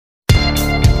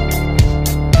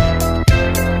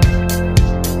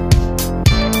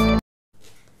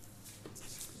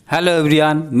Hello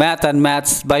everyone, math and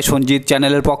maths by Sanjit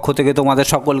চ্যানেলের পক্ষ থেকে তোমাদের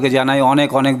সকলকে জানাই অনেক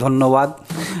অনেক ধন্যবাদ,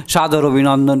 সাদর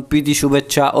অভিনন্দন, প্রীতি,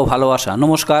 শুভেচ্ছা ও ভালোবাসা।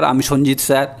 নমস্কার, আমি সঞ্জিত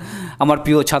স্যার। আমার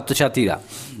প্রিয় ছাত্রছাত্রীরা,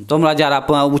 তোমরা যারা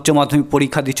উচ্চ মাধ্যমিক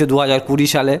পরীক্ষা দিচ্ছ 2020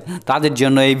 সালে, তাদের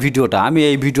জন্য এই ভিডিওটা। আমি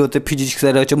এই ভিডিওতে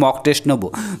ফিজিক্সের মক টেস্ট নেবো।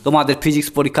 তোমাদের ফিজিক্স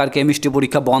পরীক্ষার কেমিস্ট্রি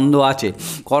পরীক্ষা বন্ধ আছে।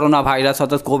 করোনা ভাইরাস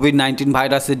অর্থাৎ কোভিড-19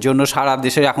 ভাইরাসের জন্য সারা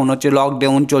দেশে এখন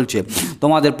লকডাউন চলছে।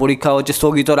 তোমাদের পরীক্ষা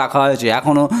স্থগিত রাখা হয়েছে।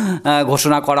 এখনও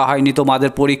ঘোষণা করা হয়নি তোমাদের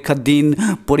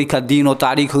পরীক্ষার দিন ও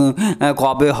তারিখ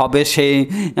কবে হবে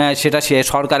সেটা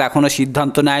সরকার এখনও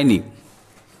সিদ্ধান্ত নেয়নি।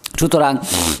 সুতরাং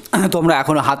তোমরা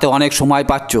এখনও হাতে অনেক সময়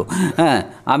পাচ্ছ।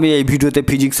 আমি এই ভিডিওতে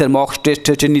ফিজিক্সের মক টেস্ট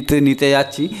নিতে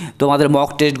যাচ্ছি। তোমাদের মক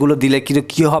টেস্টগুলো দিলে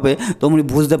কী হবে তোমরা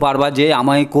বুঝতে পারবা যে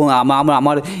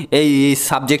আমার এই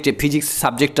সাবজেক্টে, ফিজিক্স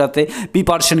সাবজেক্টটাতে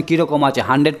প্রিপারেশন কীরকম আছে,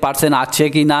 100% আছে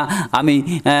কি না। আমি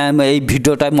এই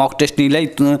ভিডিওটায় মক টেস্ট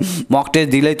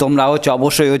দিলেই তোমরা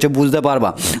অবশ্যই বুঝতে পারবা।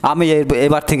 আমি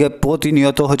এবার থেকে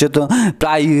প্রতিনিয়ত তো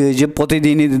প্রায়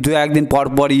প্রতিদিনই 2-1 দিন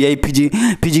পরই এই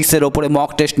ফিজিক্সের ওপরে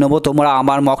মক টেস্ট নেবো। তোমরা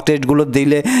আমার মক টেস্টগুলো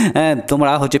দিলে তোমরা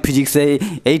ফিজিক্সে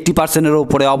 80%-এর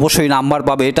উপরে অবশ্যই নাম্বার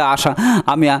পাবে, এটা আশা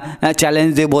আমি চ্যালেঞ্জ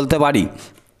দিয়ে বলতে পারি।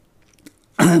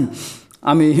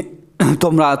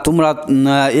 তোমরা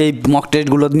এই মক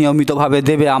টেস্টগুলো নিয়মিতভাবে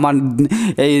দেবে। আমার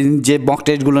এই যে মক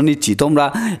টেস্টগুলো নিচ্ছি, তোমরা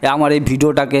আমার এই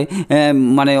ভিডিওটাকে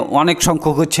মানে অনেক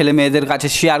সংখ্যক ছেলে মেয়েদের কাছে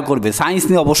শেয়ার করবে। সায়েন্স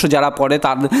নিয়ে অবশ্য যারা পড়ে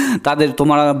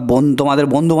তোমাদের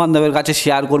বন্ধুবান্ধবের কাছে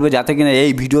শেয়ার করবে, যাতে কিনা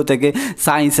এই ভিডিও থেকে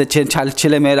সায়েন্সের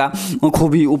ছেলেমেয়েরা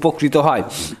খুবই উপকৃত হয়।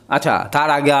 আচ্ছা, তার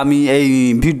আগে আমি এই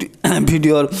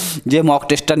ভিডিওর যে মক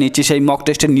টেস্টটা নিচ্ছি, সেই মক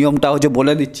টেস্টের নিয়মটা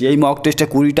বলে দিচ্ছি। এই মক টেস্টে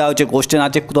 20টা কোশ্চেন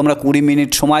আছে। তোমরা 20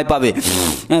 মিনিট সময় পাবে।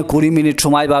 20 মিনিট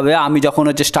সময় পাবে। আমি যখন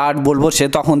স্টার্ট বলবো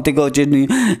তখন থেকে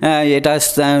এটা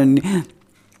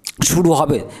শুরু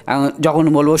হবে। যখন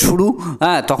বলবো শুরু,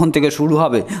 তখন থেকে শুরু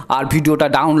হবে। আর ভিডিওটা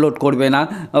ডাউনলোড করবে না,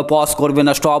 পজ করবে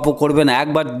না, স্টপও করবে না।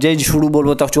 একবার যেই শুরু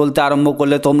বলবো তা চলতে আরম্ভ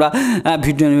করলে তোমরা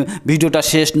ভিডিওটা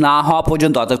শেষ না হওয়া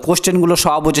পর্যন্ত, অর্থাৎ কোশ্চেনগুলো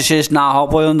সব শেষ না হওয়া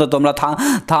পর্যন্ত তোমরা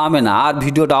থামবে না। আর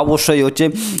ভিডিওটা অবশ্যই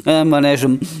মানে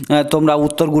তোমরা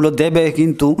উত্তরগুলো দেবে,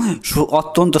 কিন্তু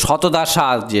অত্যন্ত সততার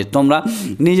সাহায্যে। তোমরা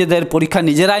নিজেদের পরীক্ষা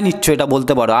নিজেরাই নিচ্ছ, এটা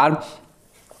বলতে পারো। আর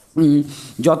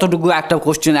যতটুকু একটা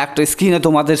কোশ্চেন, একটা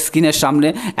তোমাদের স্ক্রিনের সামনে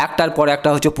একটার পর একটা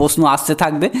প্রশ্ন আসতে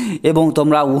থাকবে, এবং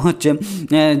তোমরা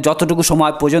যতটুকু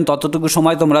সময় পর্যন্ত ততটুকু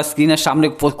সময় তোমরা স্ক্রিনের সামনে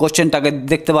কোশ্চেনটাকে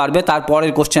দেখতে পারবে।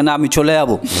 তারপরের কোশ্চেনে আমি চলে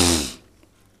যাব।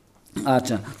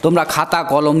 আচ্ছা, তোমরা খাতা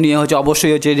কলম নিয়ে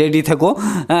অবশ্যই রেডি থেকো।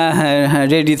 হ্যাঁ,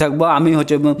 রেডি থাকবো। আমি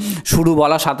শুরু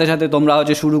বলার সাথে সাথে তোমরা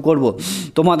শুরু করব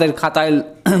তোমাদের খাতায়।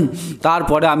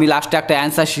 তারপরে আমি লাস্টে একটা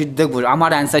অ্যান্সার শিট দেখবো।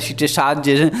 আমার অ্যান্সার শিটের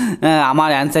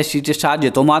সাহায্যে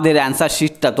তোমাদের অ্যান্সার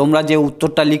শিটটা, তোমরা যে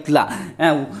উত্তরটা লিখলা,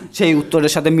 সেই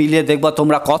উত্তরের সাথে মিলিয়ে দেখবা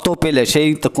তোমরা কত পেলে। সেই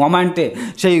কমেন্টে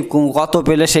সেই কত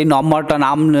পেলে সেই নম্বরটা,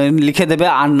 নাম লিখে দেবে।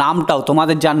 আর নামটাও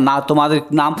তোমাদের তোমাদের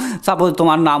নাম, সাপোজ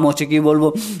তোমার নাম কি বলবো,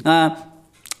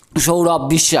 সৌরভ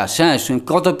বিশ্বাস।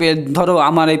 কত ধরো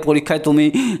আমার এই পরীক্ষায় তুমি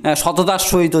সততার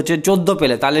সহিত 14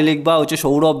 পেলে, তাহলে লিখবা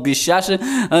সৌরভ বিশ্বাস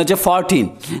 14।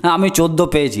 আমি 14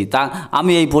 পেয়েছি। তা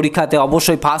আমি এই পরীক্ষাতে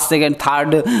অবশ্যই ফার্স্ট, সেকেন্ড,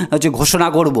 থার্ড ঘোষণা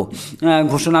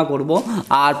করব।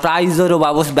 আর প্রাইজেরও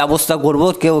ব্যবস্থা করব।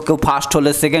 কেউ ফার্স্ট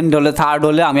হলে, সেকেন্ড হলে, থার্ড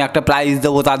হলে আমি একটা প্রাইজ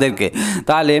দেবো তাদেরকে।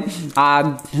 তাহলে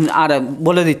আর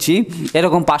বলে দিচ্ছি,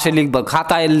 এরকম পাশে লিখবো,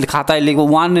 খাতায় লিখবো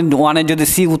 1-এর যদি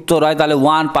সি উত্তর হয় তাহলে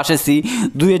 1 পাশে সি,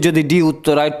 2-এর যদি ডি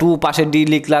উত্তর হয় 2 পাশে ডি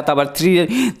লিখলা। তারপর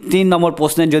 3 নম্বর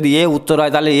প্রশ্নের যদি এ উত্তর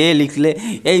হয় তাহলে এ লিখলে।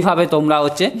 এইভাবে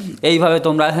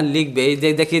তোমরা লিখবে। এই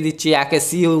দেখিয়ে দিচ্ছি, 1-এর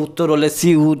সি উত্তর হলে সি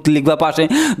লিখবা পাশে,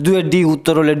 2-এর ডি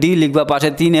উত্তর হলে ডি লিখবা পাশে,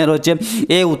 3-এর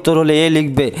এ উত্তর হলে এ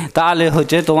লিখবে। তাহলে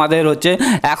তোমাদের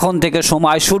এখন থেকে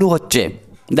সময় শুরু হচ্ছে।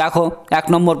 দেখো 1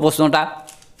 নম্বর প্রশ্নটা।